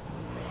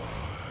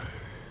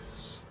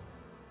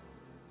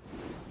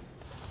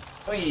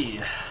 Rise.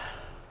 Oi!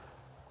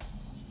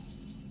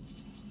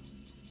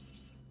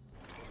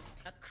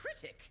 A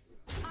critic?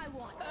 I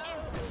want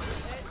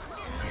answers.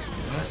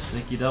 Alright,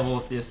 Sneaky Devil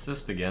with the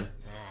assist again.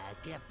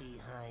 Get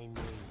behind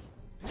me.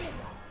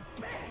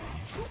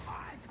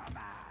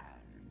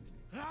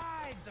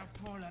 Ride the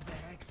polar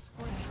bear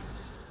express.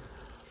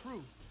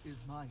 Truth is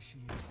my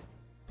shield.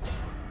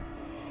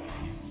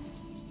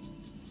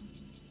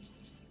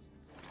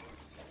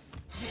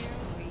 Here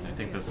we I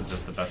think this is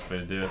just the best way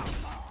to do it.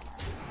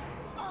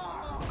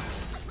 I'll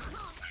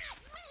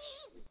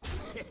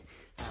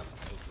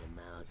take him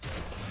out.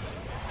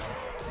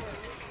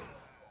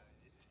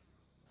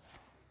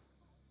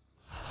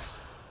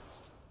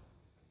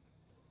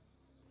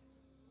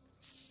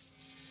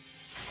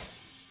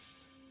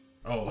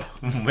 Oh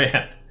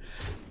man.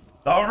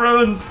 The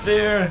Rune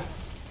Spear!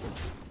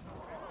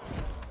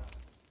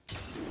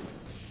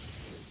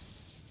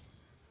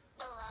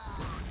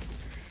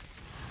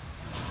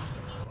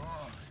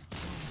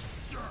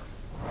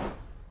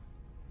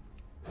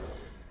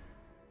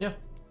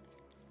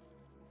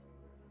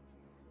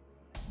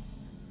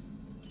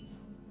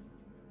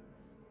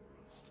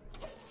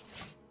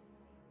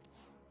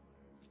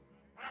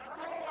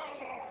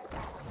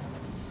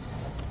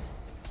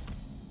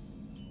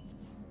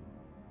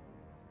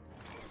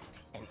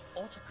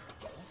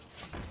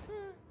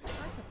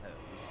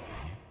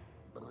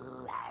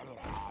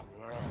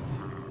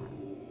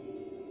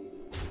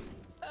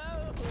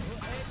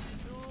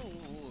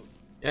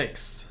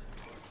 Yikes.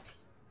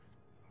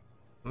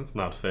 That's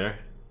not fair.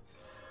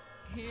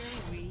 Here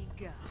we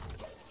go.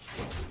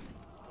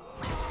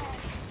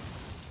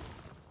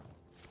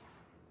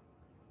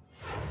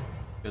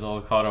 Good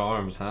old Cotter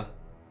Arms, huh?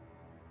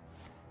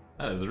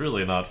 That is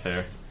really not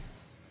fair.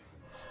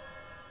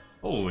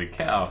 Holy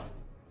cow.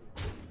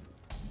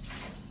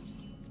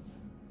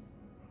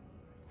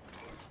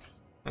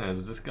 That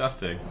is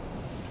disgusting.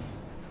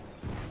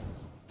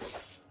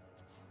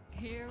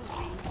 Here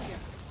we go.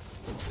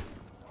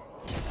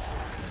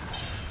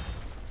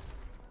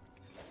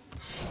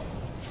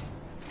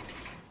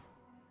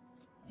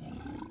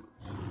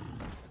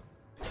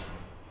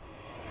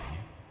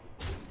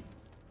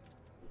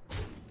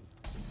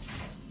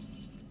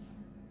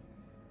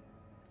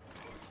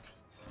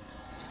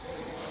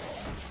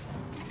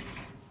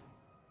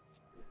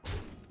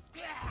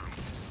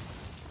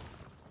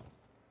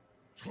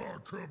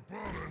 Talk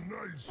about a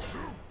nice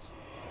suit.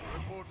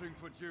 Reporting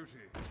for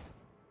duty.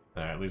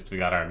 Alright, at least we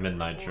got our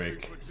Midnight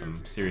Drake.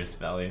 Some serious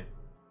value.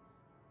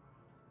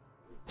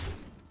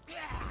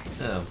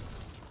 Oh.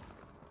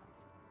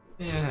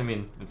 Yeah, I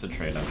mean, it's a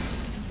trade-up.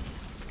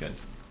 It's good.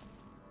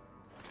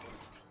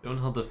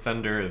 Stonehill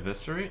Defender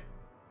Eviscerate?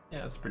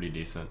 Yeah, it's pretty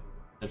decent.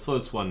 It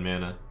floats 1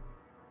 mana.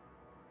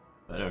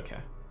 But okay.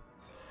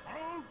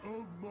 Out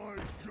of my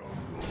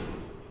jungle.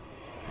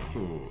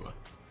 Ooh.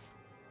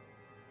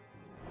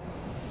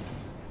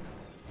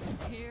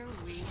 Here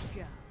we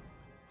go.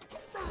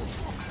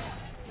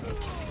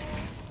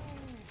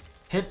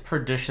 Hit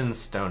Perdition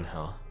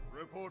Stonehill.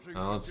 Reporting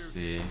Oh, let's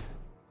see.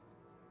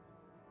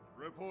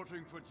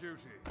 Reporting for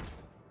duty.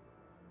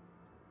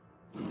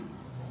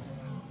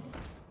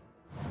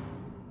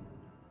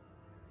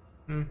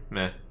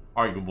 Meh.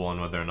 Arguable on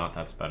whether or not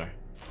that's better.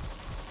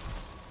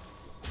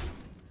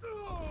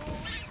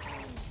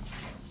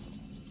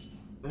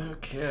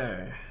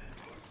 Okay.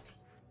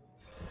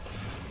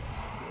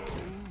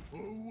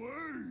 Away.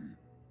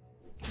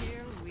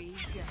 Here we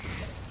go.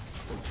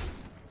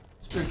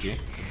 Spooky.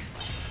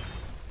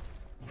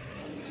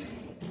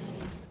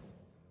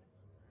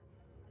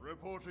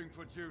 Reporting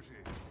for duty.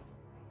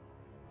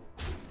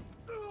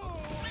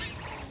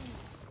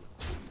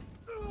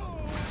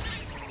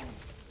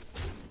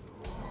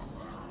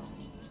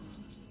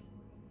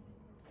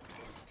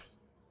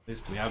 At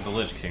least we have the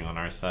Lich King on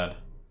our side.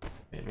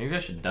 Wait, maybe I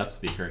should Death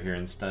Speaker here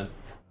instead.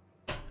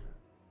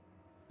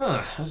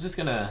 Huh, I was just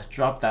gonna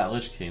drop that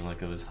Lich King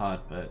like it was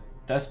hot, but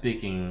Death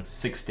Speaking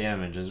 6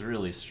 damage is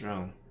really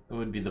strong. That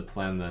would be the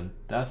plan then.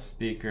 Death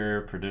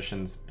Speaker,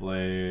 Perdition's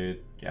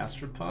Blade,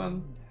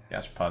 Gastropod?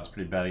 Gastropod's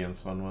pretty bad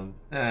against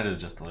 1/1s. It is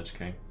just the Lich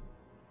King.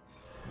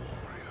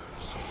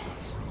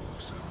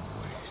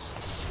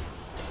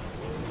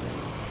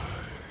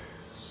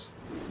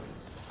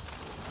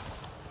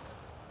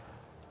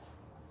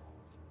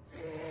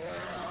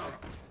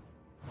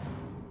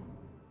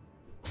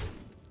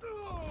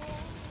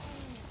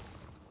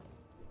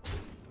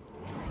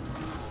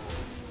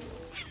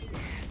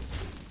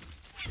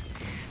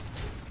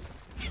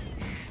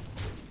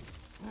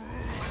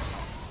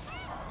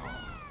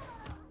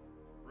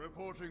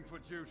 Reporting for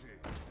duty.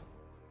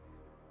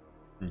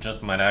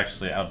 Just might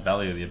actually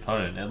outvalue the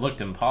opponent. It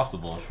looked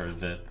impossible for a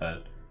bit,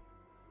 but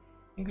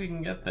I think we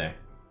can get there.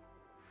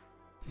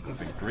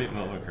 That's a great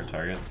moment for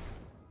target.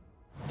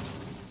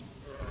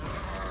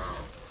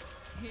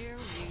 Here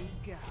we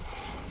go.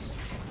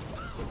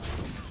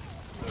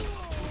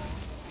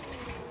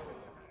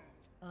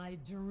 I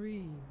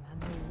dream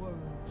and the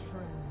world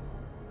trembles.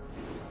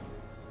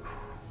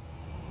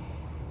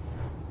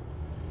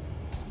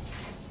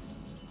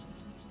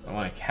 I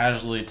want to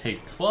casually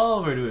take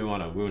 12, or do we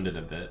want to wound it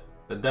a bit?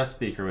 The Death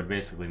Speaker would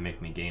basically make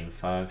me gain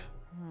 5.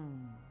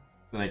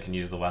 Then I can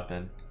use the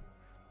weapon.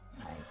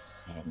 I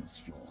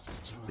sense your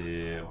strength.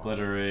 The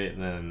Obliterate,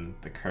 and then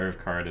the curve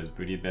card is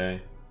Booty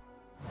Bay.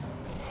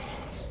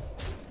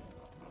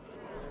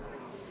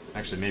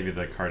 Actually, maybe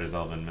the card is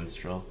Elven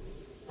Minstrel.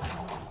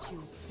 Because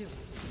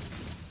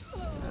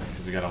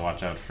we gotta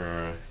watch out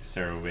for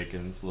Sarah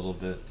Awakens a little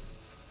bit.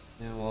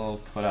 Yeah, we'll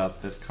put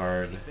out this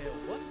card. There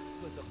once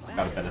was a man.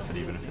 Got a benefit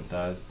even if it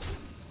dies.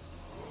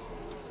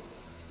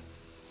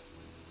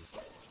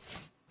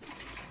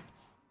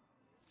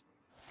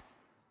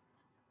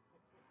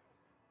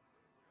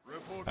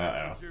 Reporting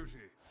Uh-oh. for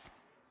duty.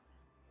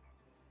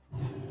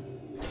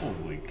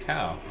 Holy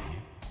cow.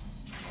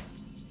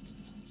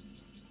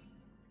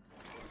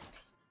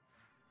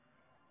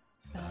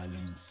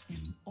 Balance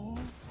in all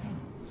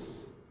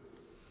things.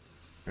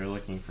 We're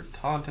looking for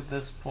taunt at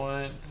this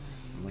point.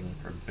 I'm looking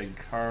for a big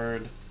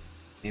card.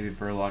 Maybe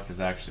Burlock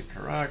is actually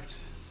correct.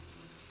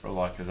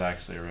 Burlock is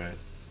actually right.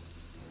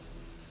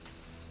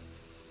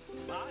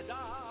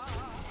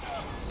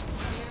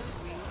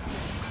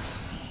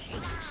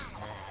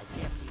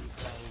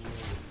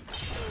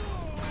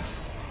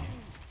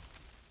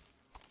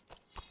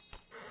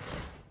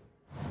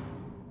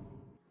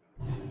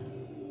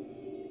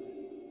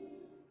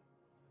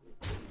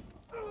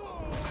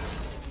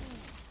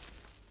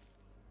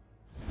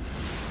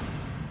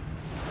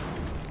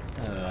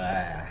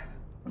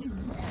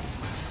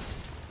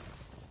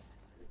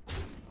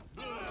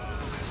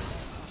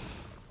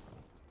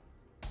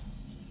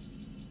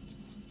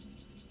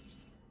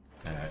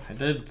 I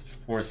did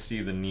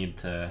foresee the need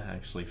to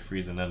actually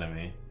freeze an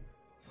enemy.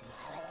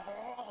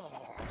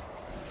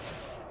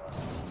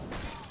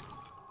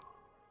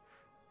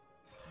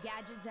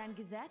 Gadgets and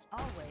Gazette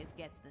always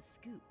gets the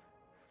scoop.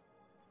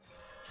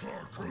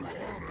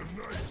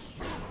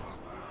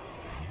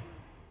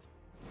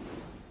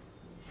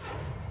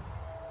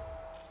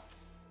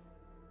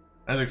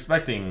 I was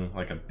expecting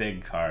like a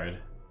big card,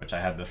 which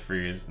I had to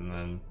freeze, and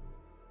then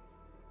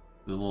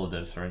it's a little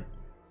different.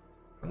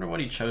 I wonder what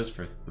he chose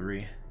for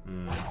 3.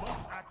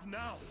 Act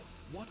now.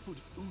 What would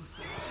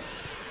Uther?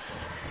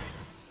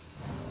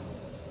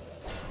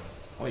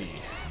 Oi.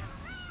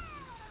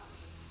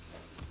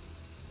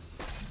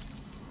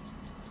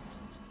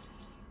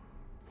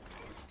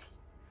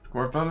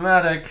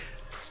 Scorpomatic.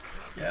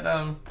 Get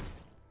him.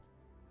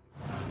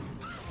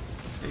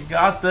 You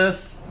got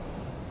this.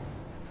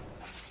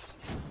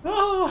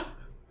 Oh.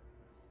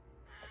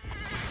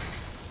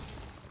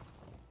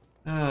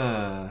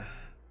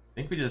 I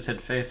think we just hit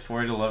face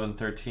 4 to 11,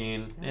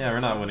 13. Yeah, we're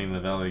not winning the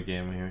value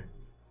game here.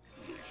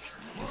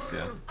 Let's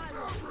go.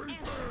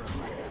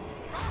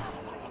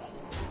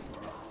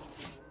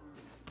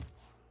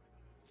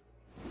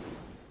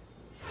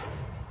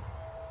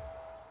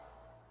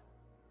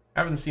 I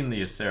haven't seen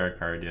the Ysera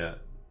card yet.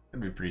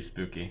 Could be pretty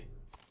spooky.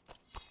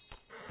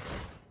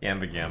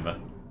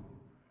 Gamba.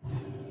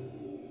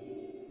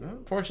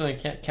 Unfortunately, I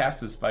can't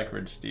cast his Spike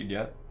Ridge Steed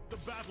yet. The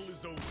battle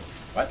is over.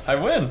 What? I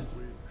win!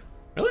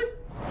 Really?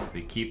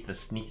 We keep the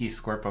sneaky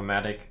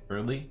Scorpomatic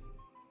early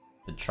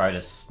to try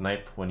to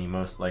snipe when he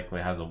most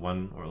likely has a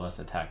 1 or less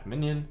attack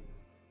minion.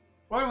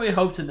 Or we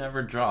hope to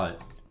never draw it.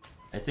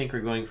 I think we're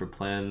going for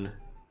plan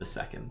the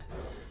second.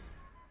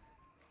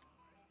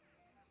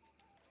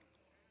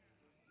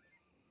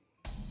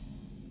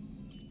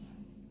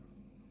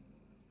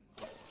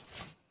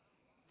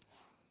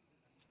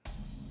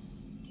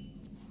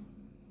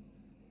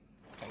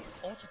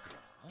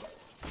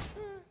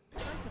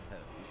 I suppose.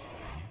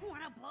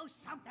 Wanna blow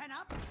something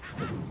up?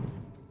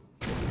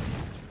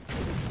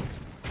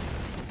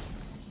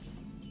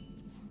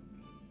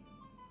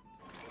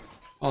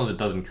 As long as it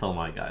doesn't kill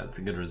my guy, that's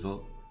a good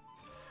result.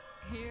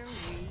 Here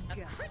we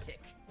go.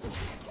 Critic.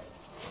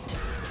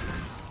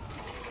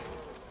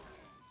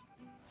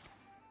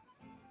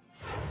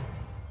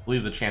 I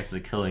believe the chances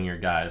of killing your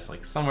guy is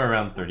like somewhere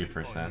around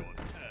 30%.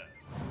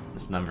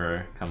 This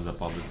number comes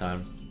up all the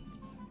time.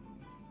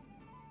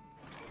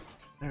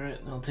 Alright,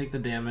 I'll take the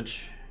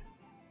damage.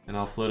 And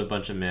I'll float a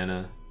bunch of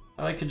mana.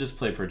 Oh, I could just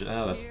play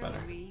oh, that's Here better.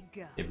 we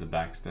go. Give the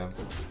backstab.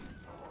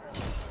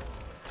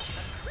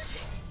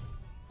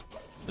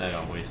 I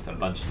don't waste a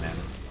bunch of mana.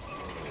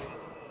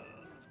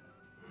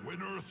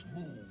 When Earth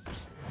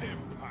moves,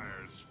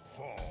 empires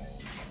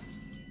fall.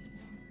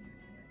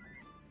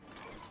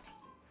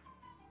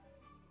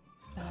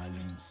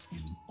 Balance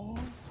in all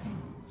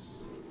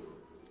things.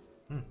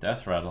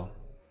 Death Rattle.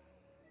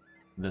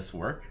 Did this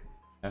work?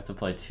 I have to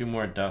play 2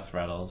 more Death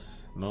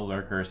Rattles. No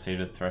Lurker or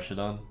Sated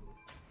Threshodon.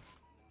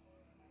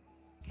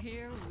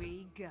 Here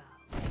we go.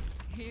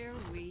 Here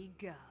we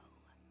go.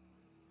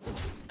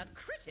 A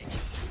critic.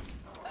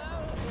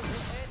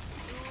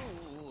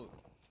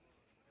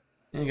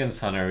 Against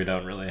Hunter, we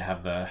don't really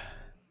have the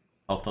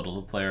health total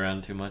to play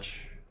around too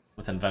much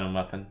with Envenom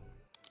Weapon.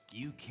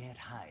 You can't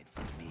hide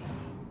from me.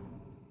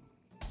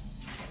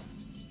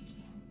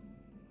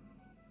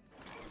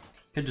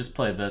 Could just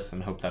play this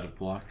and hope that it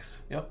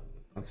blocks. Yep,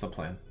 that's the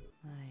plan.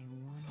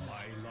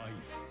 My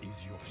life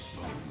is your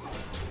soul.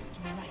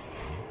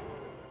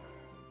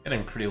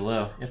 Getting pretty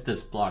low. If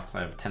this blocks,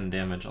 I have 10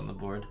 damage on the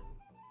board.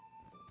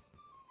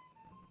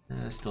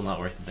 Still not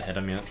worth it to hit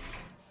him yet.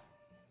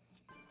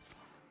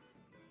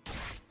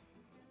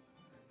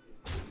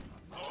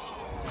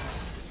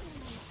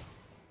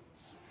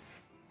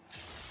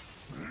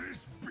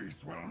 This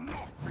beast will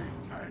not be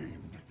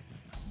tamed.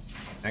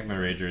 Magma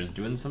Rager is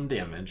doing some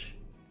damage.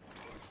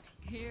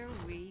 Here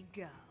we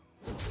go.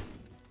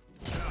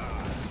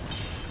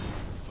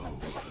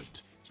 Forward.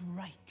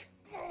 Strike.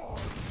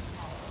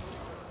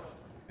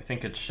 I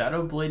think it's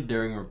Shadow Blade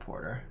Daring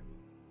Reporter.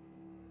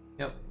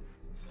 Yep.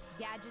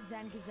 Gadgets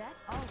and Gazette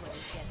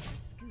always gets the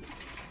scoop.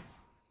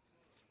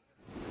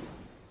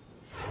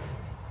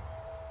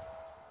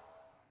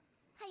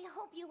 I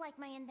hope you like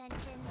my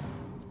invention.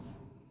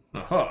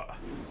 Aha!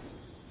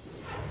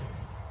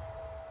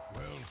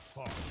 Well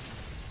fought.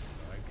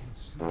 I can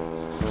see.